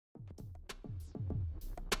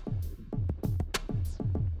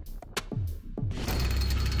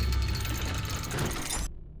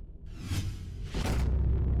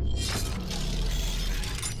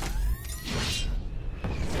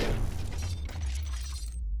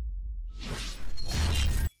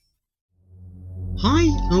Hi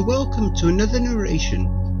and welcome to another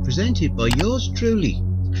narration presented by yours truly,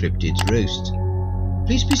 Cryptids Roost.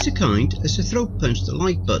 Please be so kind as to throat punch the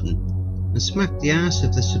like button and smack the ass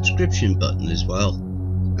of the subscription button as well.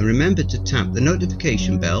 And remember to tap the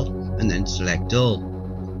notification bell and then select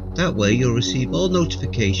all. That way you'll receive all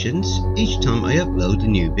notifications each time I upload a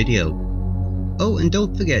new video. Oh, and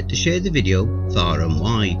don't forget to share the video far and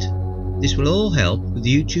wide. This will all help with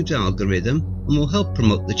YouTube's algorithm and will help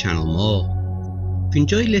promote the channel more. If you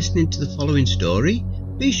enjoy listening to the following story,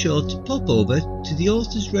 be sure to pop over to the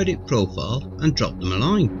author's Reddit profile and drop them a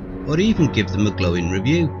line, or even give them a glowing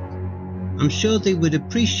review. I'm sure they would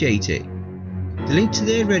appreciate it. The link to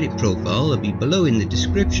their Reddit profile will be below in the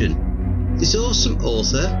description. This awesome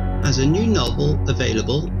author has a new novel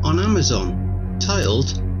available on Amazon,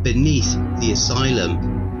 titled Beneath the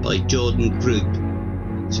Asylum by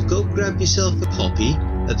Jgrupe. So go grab yourself a copy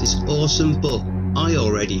of this awesome book I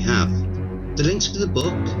already have. The links for the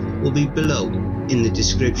book will be below in the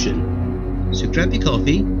description. So grab your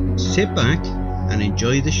coffee, sit back and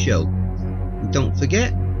enjoy the show. And don't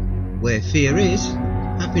forget, where fear is,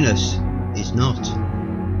 happiness is not.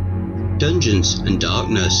 Dungeons and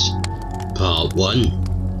Darkness, Part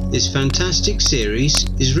 1. This fantastic series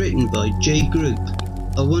is written by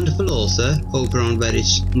Jgrupe, a wonderful author over on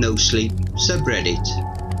Reddit's NoSleep subreddit.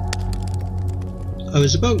 I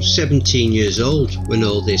was about 17 years old when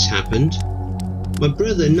all this happened. My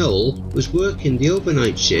brother Noel was working the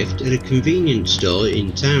overnight shift at a convenience store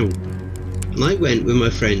in town, and I went with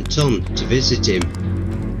my friend Tom to visit him.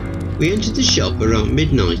 We entered the shop around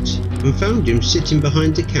midnight and found him sitting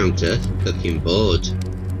behind the counter looking bored.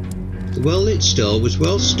 The well-lit store was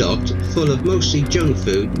well stocked, full of mostly junk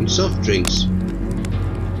food and soft drinks.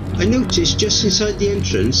 I noticed just inside the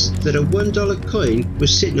entrance that a $1 coin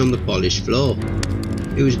was sitting on the polished floor.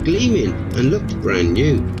 It was gleaming and looked brand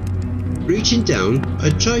new. Reaching down,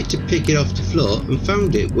 I tried to pick it off the floor and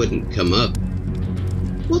found it wouldn't come up.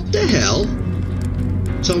 What the hell?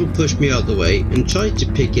 Tom pushed me out the way and tried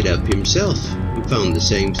to pick it up himself and found the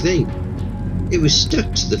same thing. It was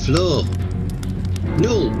stuck to the floor.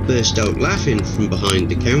 Noel burst out laughing from behind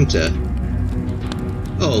the counter.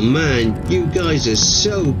 Oh man, you guys are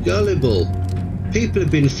so gullible. People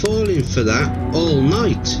have been falling for that all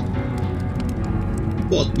night.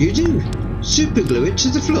 What you do? Super glue it to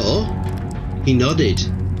the floor? He nodded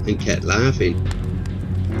and kept laughing.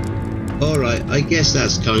 Alright, I guess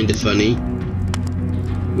that's kinda funny.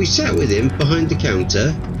 We sat with him behind the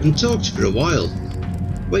counter and talked for a while,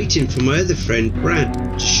 waiting for my other friend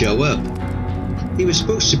Brad to show up. He was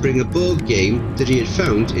supposed to bring a board game that he had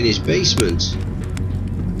found in his basement.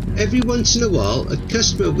 Every once in a while a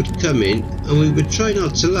customer would come in and we would try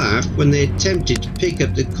not to laugh when they attempted to pick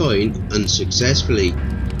up the coin unsuccessfully.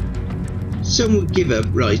 Some would give up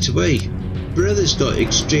right away, but others got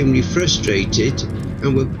extremely frustrated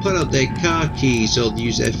and would pull out their car keys or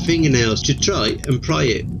use their fingernails to try and pry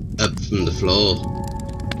it up from the floor.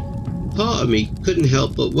 Part of me couldn't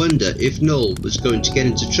help but wonder if Noel was going to get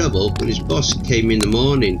into trouble when his boss came in the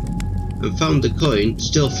morning and found the coin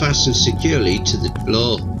still fastened securely to the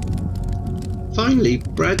floor. Finally,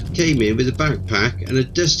 Brad came in with a backpack and a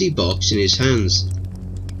dusty box in his hands.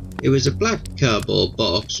 It was a black cardboard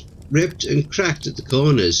box, ripped and cracked at the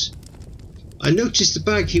corners. I noticed the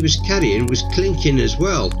bag he was carrying was clinking as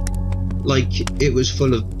well, like it was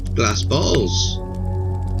full of glass bottles.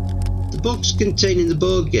 The box containing the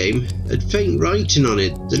board game had faint writing on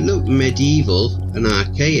it that looked medieval and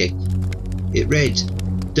archaic. It read,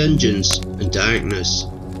 Dungeons and Darkness.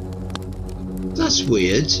 That's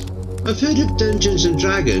weird. I've heard of Dungeons and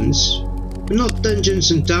Dragons, but not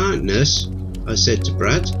Dungeons and Darkness, I said to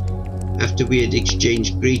Brad, after we had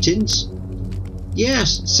exchanged greetings.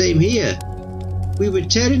 Yes, same here. We were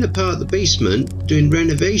tearing apart the basement, doing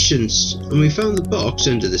renovations, and we found the box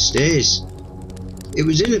under the stairs. It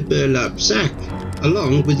was in a burlap sack,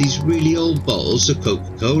 along with these really old bottles of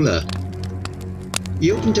Coca-Cola.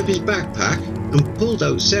 He opened up his backpack and pulled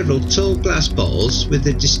out several tall glass bottles with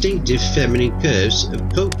the distinctive feminine curves of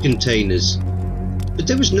Coke containers, but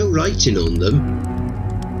there was no writing on them.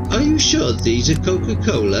 Are you sure these are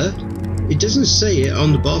Coca-Cola? It doesn't say it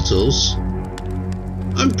on the bottles.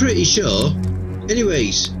 I'm pretty sure.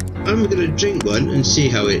 Anyways, I'm gonna drink one and see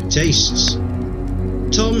how it tastes.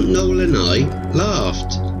 Tom, Noel and I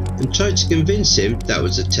laughed and tried to convince him that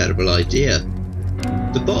was a terrible idea.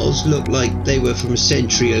 The bottles looked like they were from a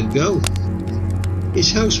century ago.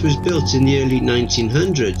 His house was built in the early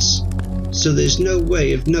 1900s, so there's no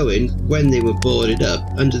way of knowing when they were boarded up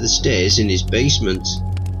under the stairs in his basement.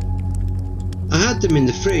 I had them in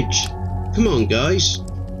the fridge. Come on guys,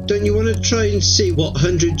 don't you want to try and see what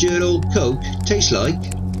 100-year-old Coke tastes like?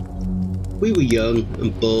 We were young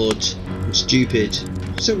and bored and stupid,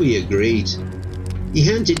 so we agreed. He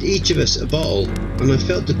handed each of us a bottle, and I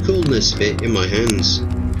felt the coolness of it in my hands.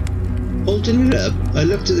 Holding it up, I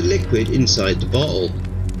looked at the liquid inside the bottle.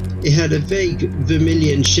 It had a vague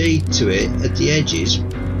vermilion shade to it at the edges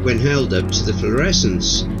when held up to the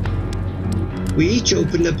fluorescence. We each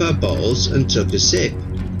opened up our bottles and took a sip.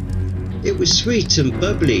 It was sweet and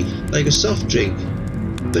bubbly, like a soft drink,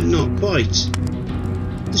 but not quite.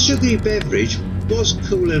 The sugary beverage was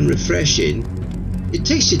cool and refreshing. It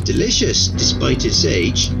tasted delicious despite its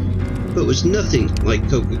age, but was nothing like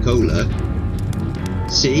Coca-Cola.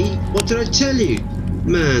 See, what did I tell you?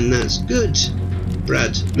 Man, that's good.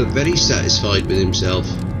 Brad looked very satisfied with himself.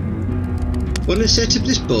 Want to set up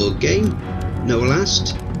this board game? Noel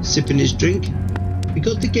asked, sipping his drink. We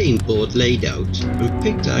got the game board laid out and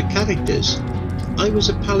picked our characters. I was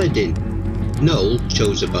a paladin. Noel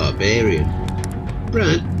chose a barbarian.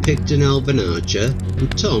 Brad picked an elven archer,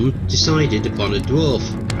 and Tom decided upon a dwarf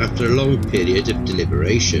after a long period of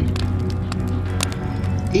deliberation.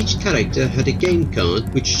 Each character had a game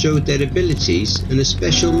card which showed their abilities and a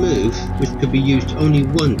special move which could be used only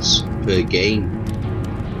once per game.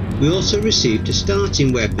 We also received a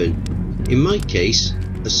starting weapon, in my case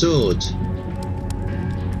a sword.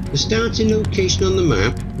 The starting location on the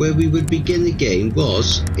map where we would begin the game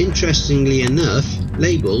was, interestingly enough,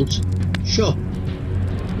 labelled Shop.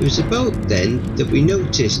 It was about then that we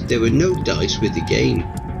noticed there were no dice with the game.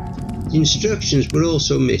 The instructions were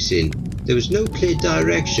also missing. There was no clear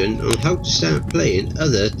direction on how to start playing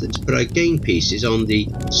other than to put our game pieces on the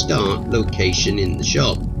start location in the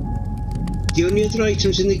shop. The only other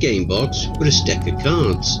items in the game box were a stack of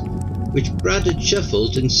cards, which Brad had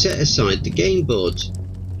shuffled and set aside the game board.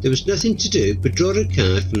 There was nothing to do but draw a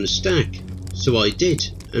card from the stack, so I did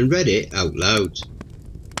and read it out loud.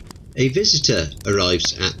 A visitor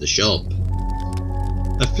arrives at the shop.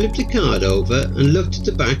 I flipped the card over and looked at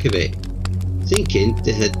the back of it, thinking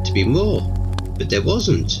there had to be more, but there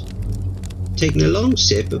wasn't. Taking a long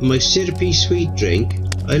sip of my syrupy sweet drink,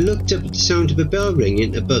 I looked up at the sound of a bell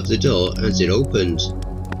ringing above the door as it opened.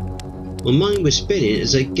 My mind was spinning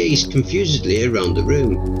as I gazed confusedly around the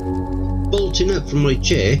room. Bolting up from my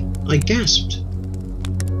chair, I gasped.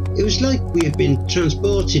 It was like we had been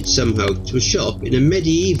transported somehow to a shop in a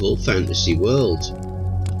medieval fantasy world.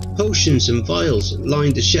 Potions and vials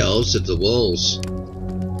lined the shelves of the walls.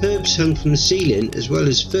 Herbs hung from the ceiling as well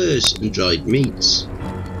as furs and dried meats.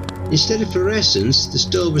 Instead of fluorescence, the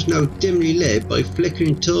store was now dimly lit by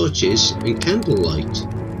flickering torches and candlelight.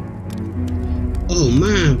 "Oh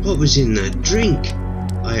man, what was in that drink?"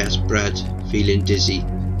 I asked Brad, feeling dizzy.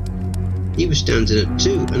 He was standing up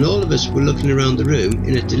too, and all of us were looking around the room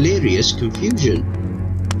in a delirious confusion.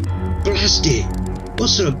 "Blast it! What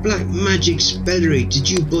sort of black magic spellery did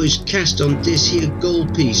you boys cast on this here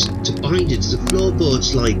gold piece to bind it to the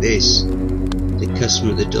floorboards like this?" The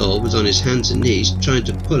customer at the door was on his hands and knees trying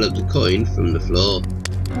to pull up the coin from the floor.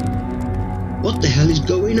 "What the hell is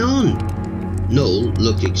going on?" Noel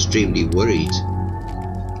looked extremely worried.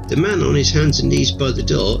 The man on his hands and knees by the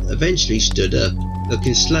door eventually stood up,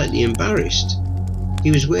 looking slightly embarrassed.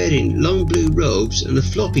 He was wearing long blue robes and a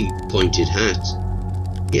floppy pointed hat.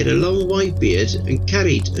 He had a long white beard and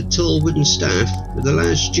carried a tall wooden staff with a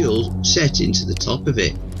large jewel set into the top of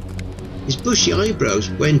it. His bushy eyebrows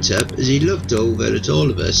went up as he looked over at all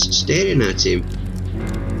of us, staring at him.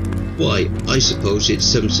 "Why, I suppose it's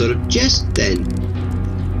some sort of jest then."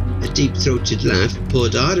 A deep-throated laugh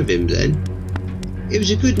poured out of him then. It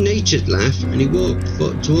was a good-natured laugh, and he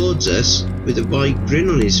walked towards us with a wide grin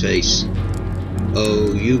on his face.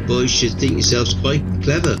 "Oh, you boys should think yourselves quite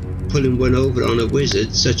clever, pulling one over on a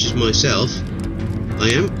wizard such as myself. I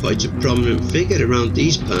am quite a prominent figure around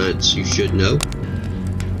these parts, you should know."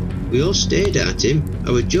 We all stared at him,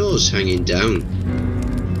 our jaws hanging down.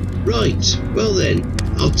 "Right, well then,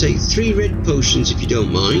 I'll take 3 red potions if you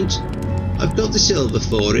don't mind. I've got the silver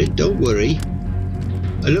for it, don't worry."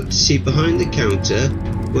 I looked to see behind the counter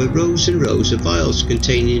were rows and rows of vials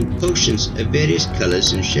containing potions of various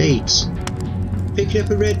colours and shades. Picking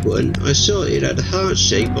up a red one, I saw it had a heart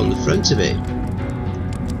shape on the front of it.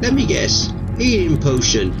 "Let me guess, healing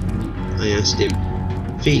potion?" I asked him,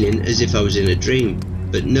 feeling as if I was in a dream,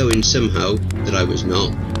 but knowing somehow that I was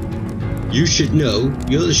not. "You should know,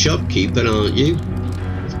 you're the shopkeeper, aren't you?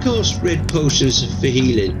 Of course red potions are for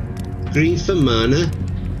healing, green for mana,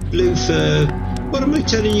 blue for... what am I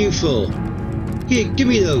telling you for? Here, give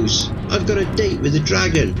me those. I've got a date with the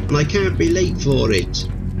dragon and I can't be late for it."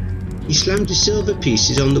 He slammed the silver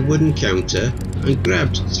pieces on the wooden counter and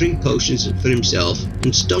grabbed 3 potions for himself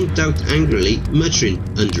and stomped out angrily, muttering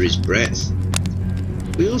under his breath.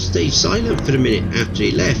 We all stayed silent for a minute after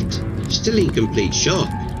he left, still in complete shock.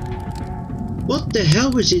 "What the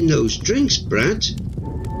hell was in those drinks, Brad?"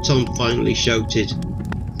 Tom finally shouted.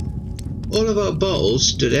 All of our bottles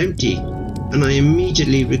stood empty, and I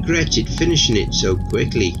immediately regretted finishing it so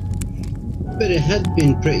quickly. But it had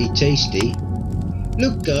been pretty tasty.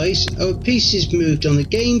 "Look guys, our pieces moved on the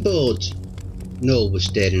game board." Noel was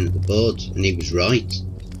staring at the board, and he was right.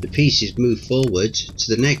 The pieces moved forward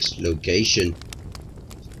to the next location.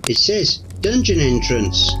 "It says dungeon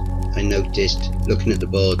entrance," I noticed, looking at the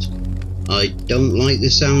board. "I don't like the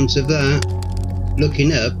sounds of that."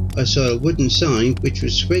 Looking up, I saw a wooden sign which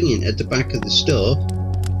was swinging at the back of the store,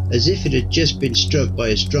 as if it had just been struck by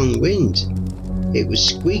a strong wind. It was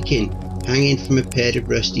squeaking, hanging from a pair of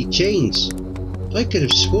rusty chains. I could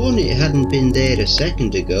have sworn it hadn't been there a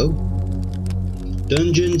second ago.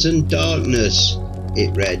 "Dungeons and Darkness,"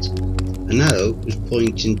 it read. An arrow was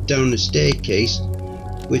pointing down a staircase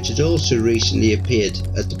which had also recently appeared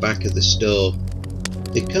at the back of the store.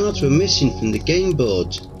 The cards were missing from the game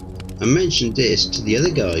board. I mentioned this to the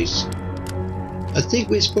other guys. "I think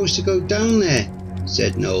we're supposed to go down there,"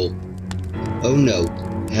 said Noel. "Oh no,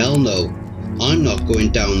 hell no, I'm not going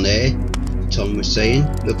down there," Tom was saying,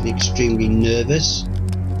 looking extremely nervous.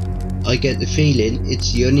 "I get the feeling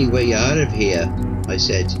it's the only way out of here," I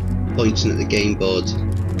said, pointing at the game board.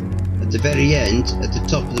 At the very end, at the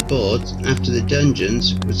top of the board, after the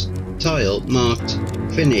dungeons, was a tile marked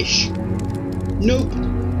 "Finish." "Nope,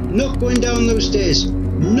 not going down those stairs.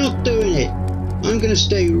 Not doing it. I'm going to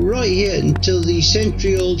stay right here until the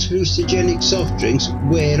century-old hallucinogenic soft drinks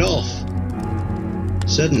wear off."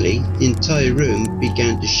 Suddenly, the entire room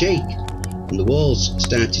began to shake, and the walls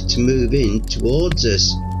started to move in towards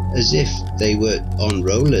us, as if they were on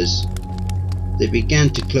rollers. They began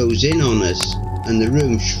to close in on us, and the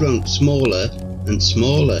room shrunk smaller and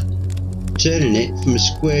smaller, turning it from a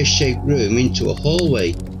square-shaped room into a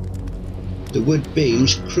hallway. The wood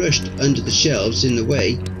beams crushed under the shelves in the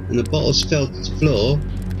way, and the bottles fell to the floor,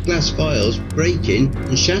 glass vials breaking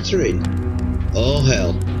and shattering. "Oh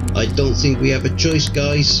hell, I don't think we have a choice,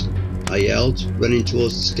 guys," I yelled, running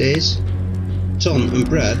towards the stairs. Tom and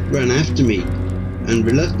Brad ran after me, and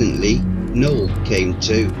reluctantly Noel came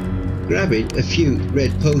too, grabbing a few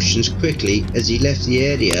red potions quickly as he left the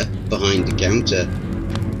area behind the counter.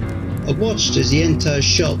 I watched as the entire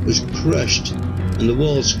shop was crushed and the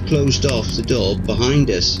walls closed off the door behind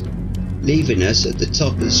us, leaving us at the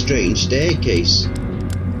top of the strange staircase.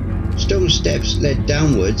 Stone steps led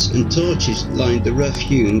downwards and torches lined the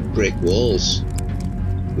rough-hewn brick walls.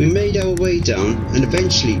 We made our way down and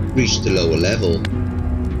eventually reached the lower level.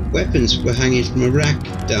 Weapons were hanging from a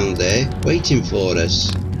rack down there, waiting for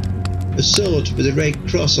us. A sword with a red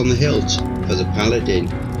cross on the hilt for the paladin.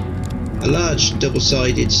 A large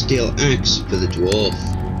double-sided steel axe for the dwarf.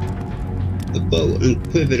 A bow and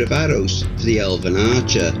quiver of arrows for the elven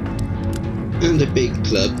archer, and a big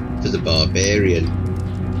club for the barbarian.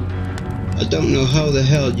 "I don't know how the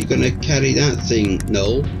hell you're gonna carry that thing,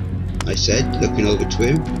 Noel," I said, looking over to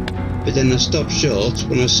him, but then I stopped short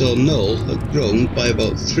when I saw Noel had grown by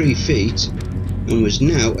about 3 feet and was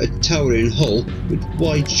now a towering hulk with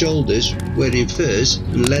wide shoulders, wearing furs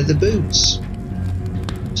and leather boots.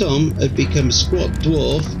 Tom had become a squat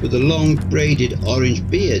dwarf with a long braided orange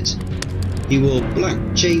beard. He wore black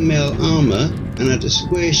chainmail armour and had a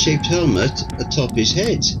square-shaped helmet atop his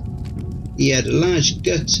head. He had a large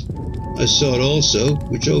gut, I saw also,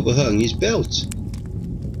 which overhung his belt.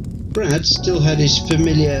 Brad still had his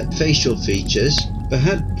familiar facial features, but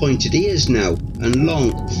had pointed ears now and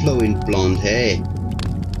long flowing blonde hair.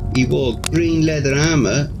 He wore green leather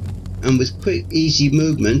armour and with quick easy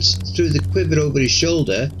movements threw the quiver over his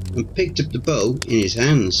shoulder and picked up the bow in his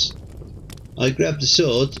hands. I grabbed the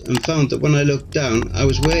sword and found that when I looked down I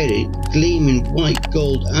was wearing gleaming white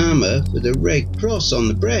gold armour with a red cross on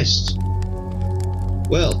the breast.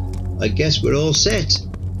 "Well, I guess we're all set,"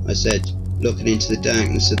 I said, looking into the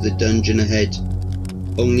darkness of the dungeon ahead.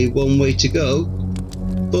 "Only one way to go.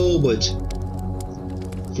 Forward."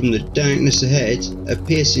 From the darkness ahead, a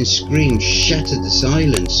piercing scream shattered the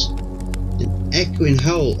silence. An echoing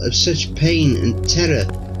howl of such pain and terror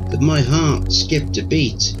that my heart skipped a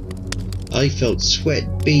beat. I felt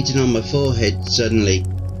sweat beading on my forehead suddenly.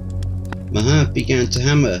 My heart began to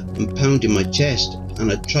hammer and pound in my chest, and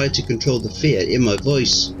I tried to control the fear in my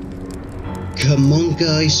voice. "Come on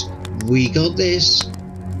guys, we got this."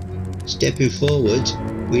 Stepping forward,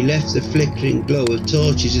 we left the flickering glow of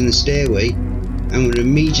torches in the stairway and were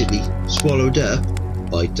immediately swallowed up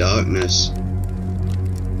by darkness.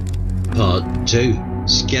 Part 2.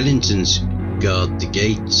 Skeletons guard the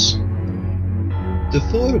gates. The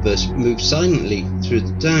four of us moved silently through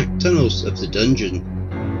the dark tunnels of the dungeon.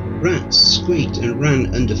 Rats squeaked and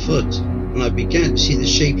ran underfoot, and I began to see the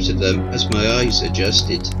shapes of them as my eyes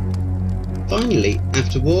adjusted. Finally,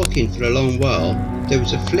 after walking for a long while, there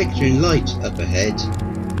was a flickering light up ahead.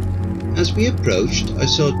 As we approached, I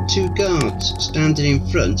saw two guards standing in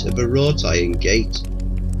front of a wrought iron gate.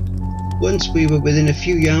 Once we were within a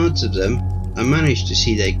few yards of them, I managed to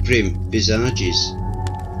see their grim visages.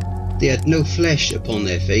 They had no flesh upon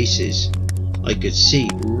their faces. I could see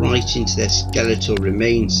right into their skeletal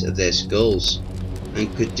remains of their skulls,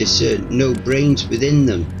 and could discern no brains within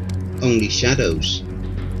them, only shadows.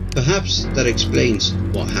 Perhaps that explains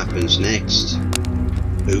what happens next.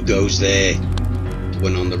 "Who goes there?" the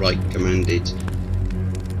one on the right commanded.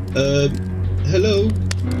 Hello,"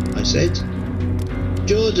 I said.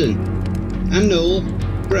 "Jordan, and Noel,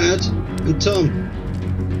 Brad and Tom.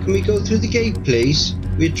 Can we go through the gate, please?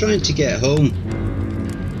 We're trying to get home."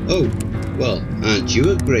 "Oh, well, aren't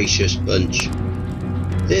you a gracious bunch?"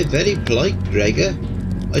 "They're very polite, Gregor.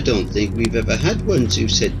 I don't think we've ever had ones who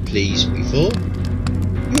said please before."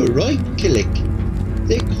 "You're right, Killick.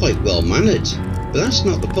 They're quite well mannered, but that's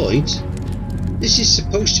not the point. This is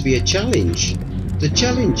supposed to be a challenge. The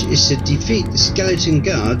challenge is to defeat the skeleton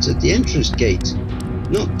guards at the entrance gate,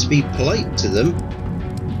 not to be polite to them."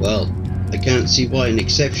 "Well, I can't see why an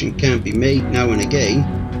exception can't be made now and again."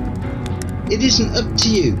 "It isn't up to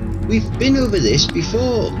you. We've been over this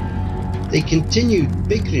before." They continued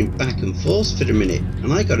bickering back and forth for a minute,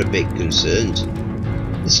 and I got a bit concerned.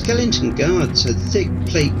 The skeleton guards had thick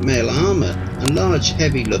plate mail armour and large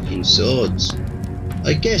heavy looking swords.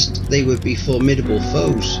 I guessed they would be formidable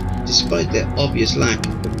foes, despite their obvious lack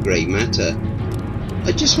of grey matter.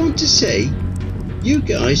 "I just want to say, you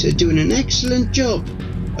guys are doing an excellent job,"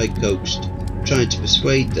 I coaxed, trying to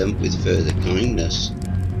persuade them with further kindness.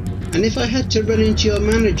 "And if I had to run into your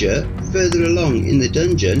manager further along in the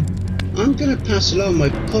dungeon, I'm going to pass along my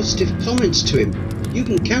positive comments to him. You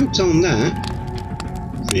can count on that."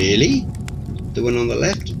 "Really?" The one on the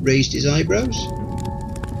left raised his eyebrows.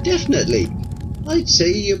 "Definitely. I'd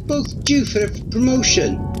say you're both due for a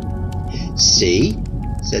promotion." "See,"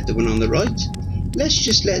 said the one on the right. "Let's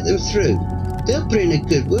just let them through. They'll put in a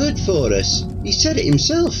good word for us. He said it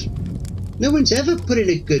himself. No one's ever put in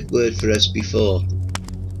a good word for us before."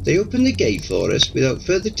 They opened the gate for us without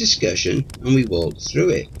further discussion, and we walked through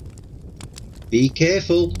it. "Be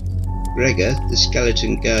careful," Gregor, the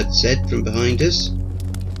skeleton guard, said from behind us.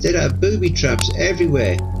 "There are booby traps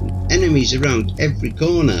everywhere, and enemies around every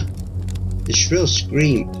corner." The shrill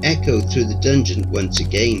scream echoed through the dungeon once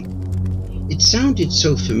again. It sounded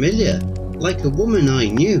so familiar, like a woman I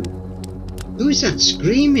knew. "Who is that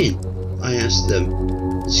screaming?" I asked them.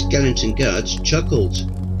 The skeleton guards chuckled.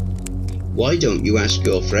 "Why don't you ask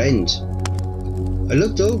your friend?" I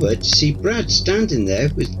looked over to see Brad standing there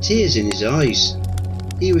with tears in his eyes.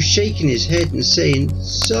 He was shaking his head and saying,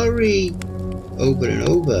 "Sorry," over and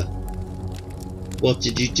over. "What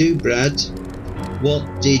did you do, Brad?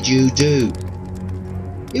 What did you do?"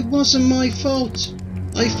 "It wasn't my fault.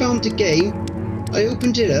 I found the game. I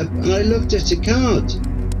opened it up and I looked at a card.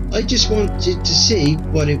 I just wanted to see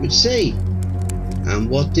what it would say." "And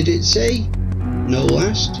what did it say?" Noel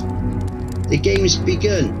asked. "The game's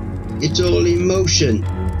begun. It's all in motion.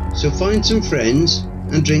 So find some friends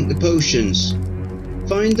and drink the potions.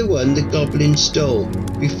 Find the one the goblin stole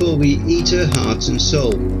before we eat her heart and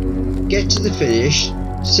soul. Get to the finish.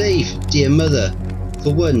 Save, dear mother,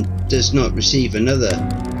 for one does not receive another."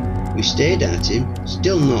 We stared at him,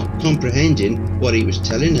 still not comprehending what he was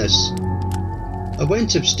telling us. I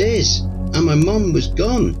went upstairs and my mum was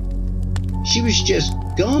gone. She was just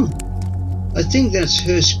gone. I think that's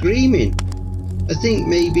her screaming. I think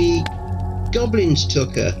maybe goblins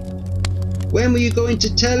took her. "When were you going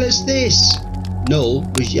to tell us this?" Noel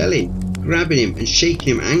was yelling, grabbing him and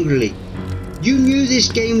shaking him angrily. "You knew this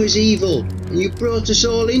game was evil and you brought us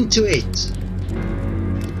all into it."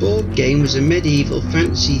 The board game was a medieval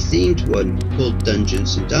fantasy themed one called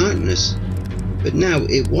Dungeons and Darkness, but now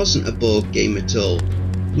it wasn't a board game at all.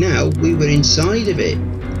 Now we were inside of it,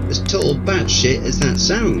 as total batshit as that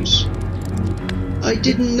sounds. "I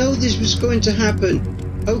didn't know this was going to happen.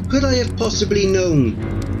 How could I have possibly known?"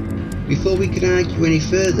 Before we could argue any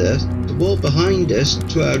further, the wall behind us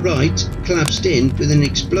to our right collapsed in with an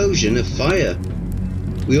explosion of fire.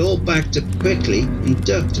 We all backed up quickly and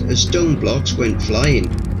ducked as stone blocks went flying,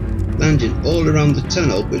 landing all around the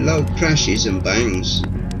tunnel with loud crashes and bangs.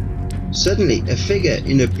 Suddenly a figure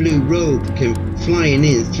in a blue robe came flying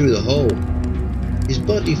in through the hole. his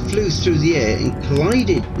body flew through the air and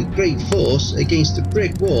collided with great force against the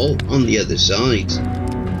brick wall on the other side.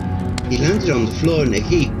 He landed on the floor in a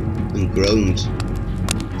heap and groaned.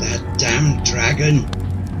 "That damned dragon,"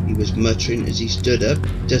 he was muttering as he stood up,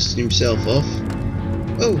 dusting himself off.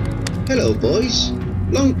 "Oh, hello boys.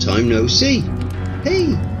 Long time no see.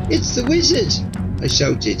 Hey, it's the wizard," I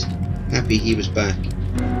shouted, happy he was back.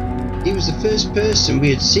 He was the first person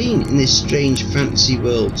we had seen in this strange fantasy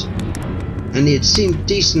world, and he had seemed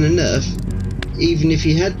decent enough, even if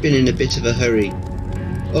he had been in a bit of a hurry.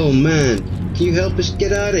 "Oh man, can you help us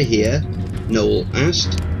get out of here?" Noel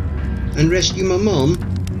asked. "And rescue my mom?"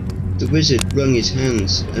 The wizard wrung his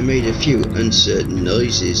hands and made a few uncertain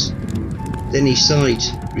noises. Then he sighed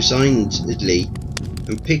resignedly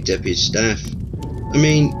and picked up his staff. "I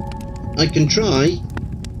mean, I can try.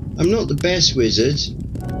 I'm not the best wizard.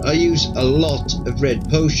 I use a lot of red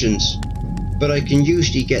potions, but I can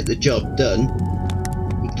usually get the job done."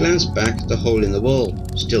 He glanced back at the hole in the wall,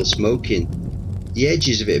 still smoking. The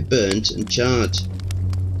edges of it burnt and charred.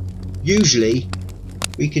 "Usually."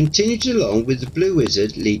 We continued along with the blue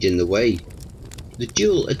wizard leading the way. The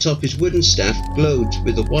jewel atop his wooden staff glowed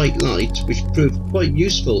with a white light which proved quite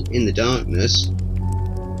useful in the darkness.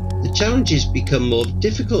 The challenges become more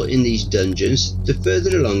difficult in these dungeons the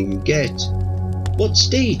further along you get. What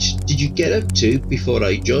stage did you get up to before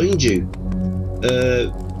I joined you?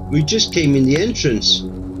 We just came in the entrance.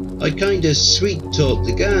 I kinda sweet-talked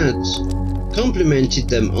the guards, complimented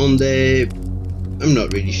them on their... I'm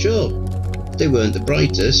not really sure. They weren't the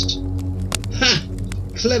brightest." "Ha!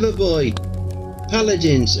 Clever boy.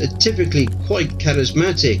 Paladins are typically quite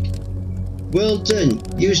charismatic. Well done,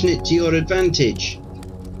 using it to your advantage."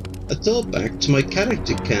 I thought back to my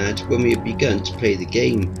character card when we had begun to play the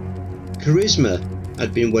game. Charisma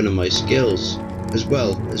had been one of my skills, as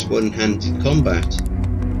well as one-handed combat.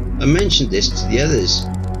 I mentioned this to the others.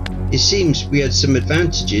 It seems we had some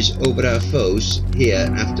advantages over our foes here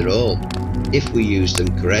after all, if we used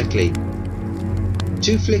them correctly.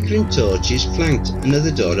 2 flickering torches flanked another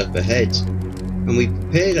door up ahead, and we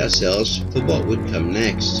prepared ourselves for what would come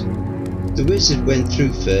next. The wizard went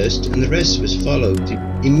through first and the rest of us followed.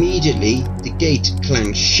 Immediately the gate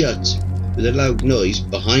clanged shut with a loud noise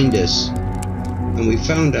behind us, and we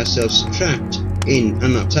found ourselves trapped in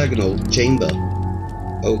an octagonal chamber.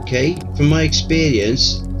 Okay, from my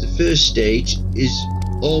experience, the first stage is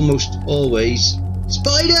almost always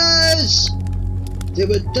spiders! There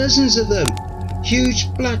were dozens of them. Huge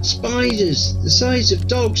black spiders, the size of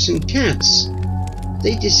dogs and cats.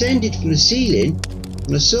 They descended from the ceiling,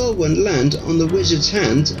 and I saw one land on the wizard's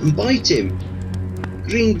hand and bite him.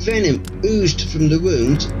 Green venom oozed from the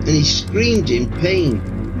wound, and he screamed in pain.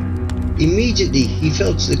 Immediately he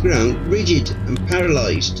fell to the ground, rigid and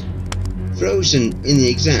paralysed, frozen in the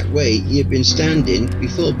exact way he had been standing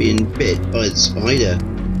before being bit by the spider.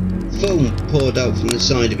 Foam poured out from the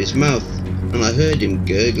side of his mouth, and I heard him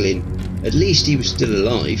gurgling. At least he was still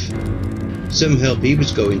alive. Some help he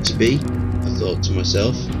was going to be, I thought to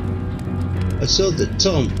myself. I saw that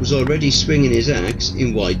Tom was already swinging his axe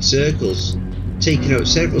in wide circles, taking out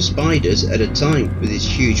several spiders at a time with his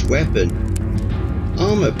huge weapon.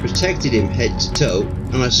 Armour protected him head to toe,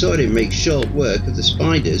 and I saw him make short work of the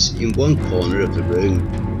spiders in one corner of the room.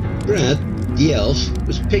 Brad, the elf,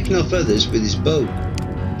 was picking off others with his bow,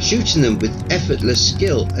 shooting them with effortless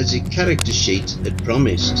skill as his character sheet had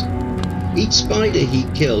promised. Each spider he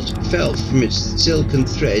killed fell from its silken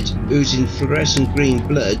thread, oozing fluorescent green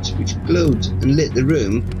blood which glowed and lit the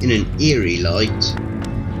room in an eerie light.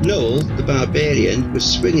 Noel, the barbarian, was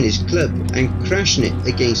swinging his club and crashing it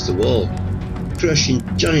against the wall, crushing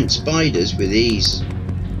giant spiders with ease.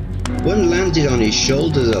 One landed on his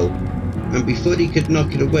shoulder though, and before he could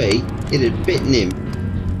knock it away, it had bitten him,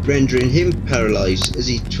 rendering him paralysed as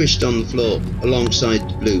he twitched on the floor alongside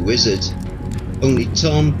the blue wizard. Only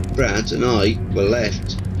Tom, Brad and I were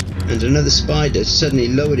left, and another spider suddenly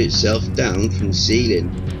lowered itself down from the ceiling.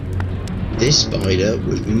 This spider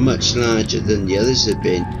was much larger than the others had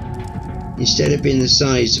been. Instead of being the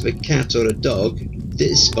size of a cat or a dog,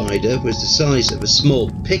 this spider was the size of a small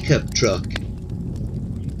pickup truck.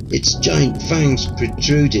 Its giant fangs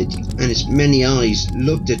protruded, and its many eyes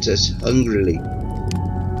looked at us hungrily.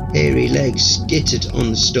 Hairy legs skittered on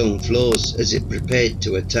the stone floors as it prepared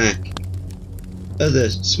to attack.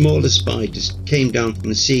 Other, smaller spiders came down from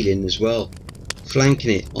the ceiling as well,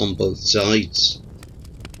 flanking it on both sides.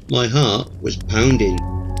 My heart was pounding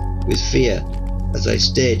with fear as I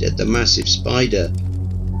stared at the massive spider.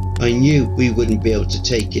 I knew we wouldn't be able to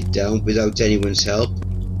take it down without anyone's help,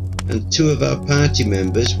 and 2 of our party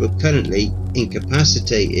members were currently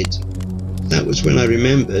incapacitated. That was when I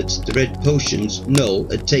remembered the red potions Noel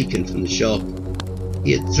had taken from the shop.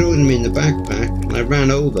 He had thrown them in the backpack and I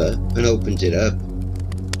ran over and opened it up.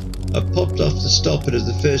 I popped off the stopper of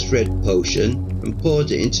the first red potion and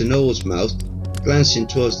poured it into Noel's mouth, glancing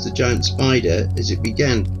towards the giant spider as it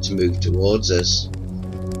began to move towards us.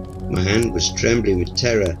 My hand was trembling with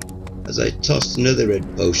terror as I tossed another red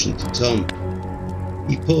potion to Tom.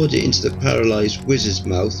 He poured it into the paralysed wizard's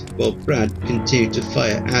mouth while Brad continued to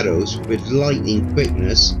fire arrows with lightning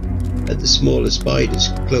quickness at the smaller spiders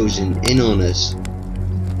closing in on us.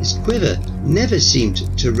 His quiver never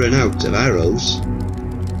seemed to run out of arrows.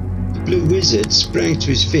 The blue wizard sprang to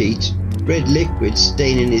his feet, red liquid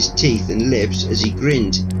staining his teeth and lips as he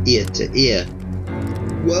grinned ear to ear.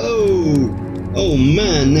 Whoa! Oh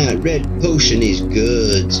man, that red potion is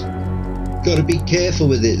good. Gotta be careful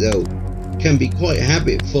with it though. Can be quite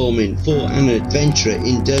habit forming for an adventurer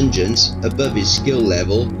in dungeons above his skill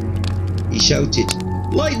level. He shouted,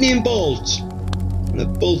 "Lightning bolt!" and a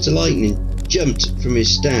bolt of lightning jumped from his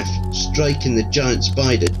staff, striking the giant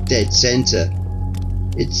spider dead centre.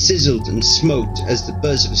 It sizzled and smoked as the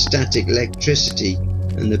buzz of static electricity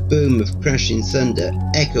and the boom of crashing thunder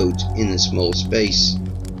echoed in the small space,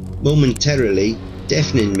 momentarily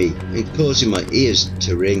deafening me and causing my ears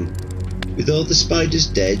to ring. With all the spiders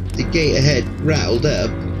dead, the gate ahead rattled up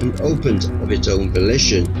and opened of its own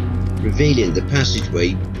volition, revealing the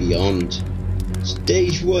passageway beyond.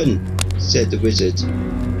 "Stage 1, said the wizard.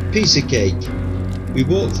 "Piece of cake." We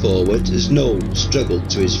walked forward as Noel struggled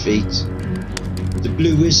to his feet. The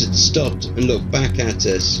blue wizard stopped and looked back at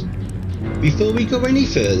us. "Before we go any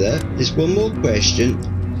further, there's one more question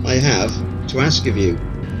I have to ask of you."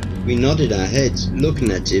 We nodded our heads,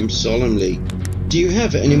 looking at him solemnly. "Do you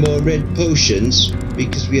have any more red potions?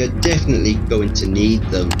 Because we are definitely going to need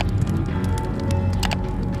them."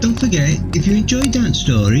 Don't forget, if you enjoyed that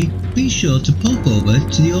story, be sure to pop over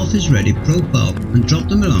to the author's Reddit profile and drop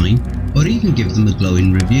them a line, or even give them a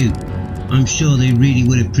glowing review. I'm sure they really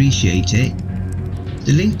would appreciate it.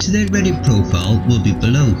 The link to their Reddit profile will be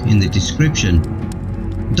below in the description.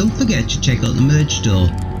 Don't forget to check out the merch store.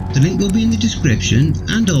 The link will be in the description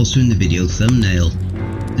and also in the video thumbnail.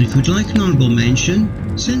 And if you'd like an honourable mention,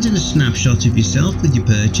 send in a snapshot of yourself with your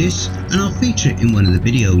purchase and I'll feature it in one of the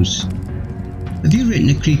videos. Have you written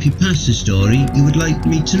a creepypasta story you would like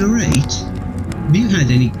me to narrate? Have you had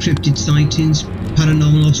any cryptid sightings,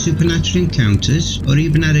 paranormal or supernatural encounters, or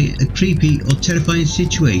even had a creepy or terrifying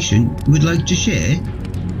situation you would like to share?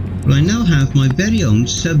 Well, I now have my very own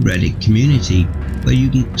subreddit community where you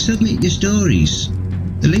can submit your stories.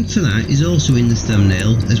 The link for that is also in the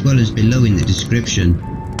thumbnail as well as below in the description.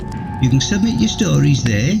 You can submit your stories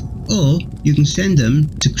there, or you can send them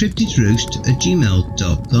to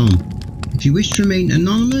cryptidsroost@gmail.com. If you wish to remain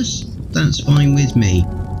anonymous, that's fine with me.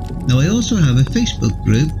 Now I also have a Facebook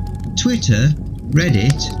group, Twitter,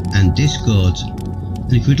 Reddit and Discord.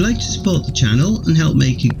 And if you'd like to support the channel and help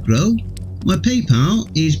make it grow, my PayPal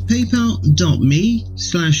is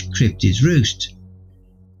paypal.me/cryptidsroost.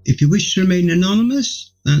 If you wish to remain anonymous,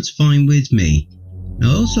 that's fine with me.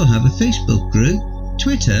 Now I also have a Facebook group,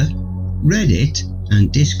 Twitter, Reddit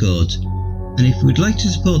and Discord. And if you would like to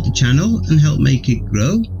support the channel and help make it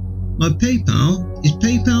grow, my PayPal is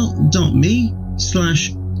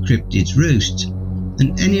paypal.me/cryptidsroost,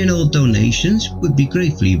 and any and all donations would be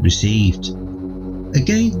gratefully received.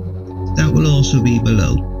 Again, that will also be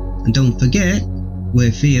below. And don't forget,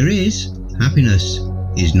 where fear is, happiness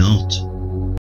is not.